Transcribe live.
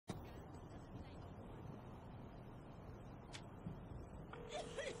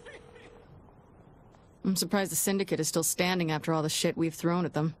I'm surprised the Syndicate is still standing after all the shit we've thrown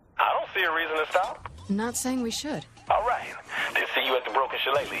at them. I don't see a reason to stop. Not saying we should. All right. Then see you at the Broken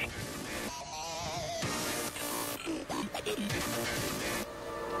Shillelagh.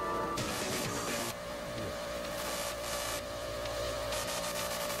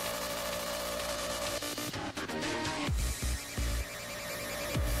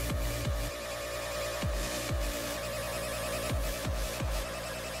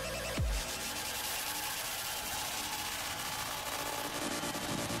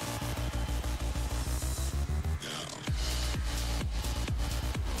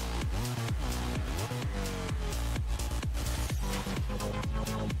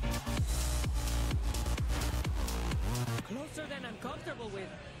 Closer than I'm comfortable with.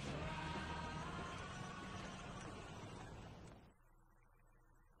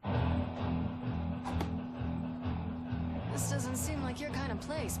 This doesn't seem like your kind of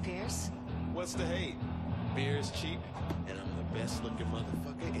place, Pierce. What's the hate? Beer's cheap, and I'm the best looking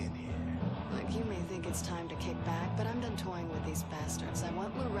motherfucker in here. Look, you may think it's time to kick back, but I'm done toying with these bastards. I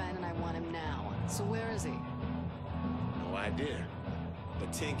want Loren and I want him now. So where is he? No idea.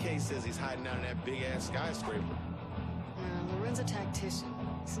 But 10K says he's hiding out in that big-ass skyscraper. Loren's a tactician.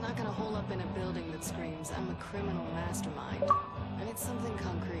 He's not gonna hole up in a building that screams, I'm a criminal mastermind. I need something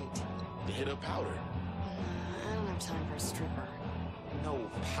concrete. To hit up Powder. I don't have time for a stripper.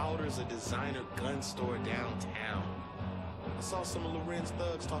 No, Powder's a designer gun store downtown. I saw some of Loren's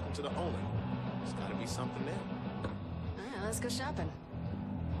thugs talking to the owner. There's gotta be something there. Alright, let's go shopping.